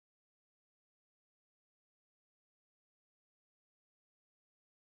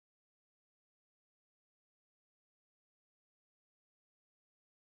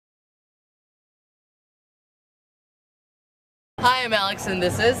Hi, I'm Alex and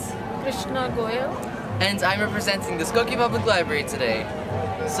this is Krishna Goyal. and I'm representing the Skokie Public Library today.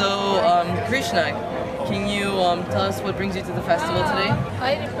 So, Krishna, can you tell us what brings you to the festival today?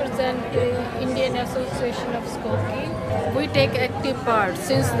 I represent the Indian Association of Skokie. We take active part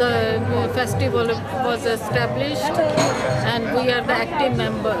since the festival was established, and we are the active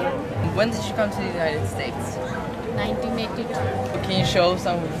member. When did you come to the United States? 1982. Can you show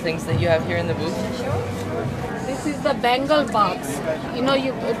some of the things that you have here in the booth? This is the bangle box. You know,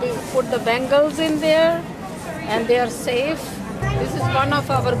 you put the bangles in there and they are safe. This is one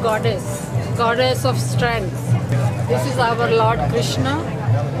of our goddess of strength. This is our Lord Krishna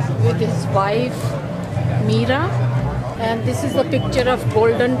with his wife Meera. And this is the picture of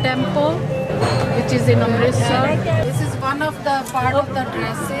Golden Temple, which is in Amritsar. This is one of the part of the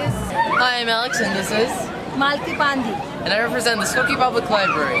dresses. Hi, I'm Alex and this is Malki Pandi. and I represent the Skokie Public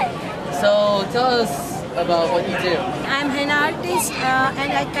Library. So, tell us about what you do. I'm an artist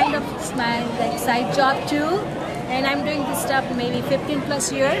and I kind of it's my side job too. And I'm doing this stuff maybe 15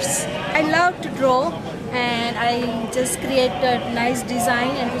 plus years. I love to draw and I just create a nice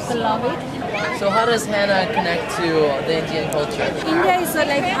design and people love it. So how does henna connect to the Indian culture? India is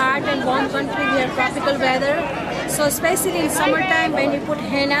like hot and warm country. We have tropical weather. So especially in summertime when you put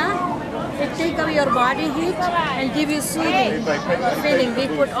henna, it take away your body heat and give you soothing feeling. We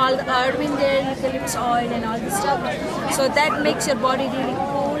put all the herb in there, eucalyptus oil and all this stuff. So that makes your body really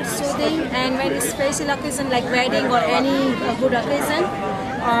cool, soothing. And when it's special occasion like wedding or any good occasion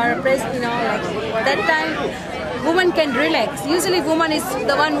or like that time, woman can relax. Usually woman is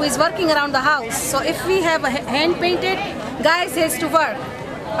the one who is working around the house. So if we have a hand painted, guys has to work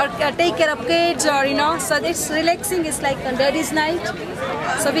or take care of kids or so it's relaxing. It's like a daddy's night.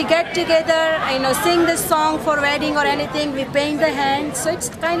 So we get together, sing this song for wedding or anything. We paint the hands. So it's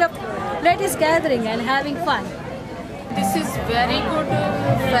kind of ladies gathering and having fun. This is very good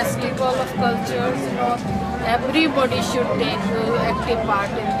festival of cultures. Everybody should take active part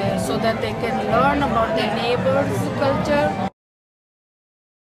in there so that they can learn about their neighbors' culture.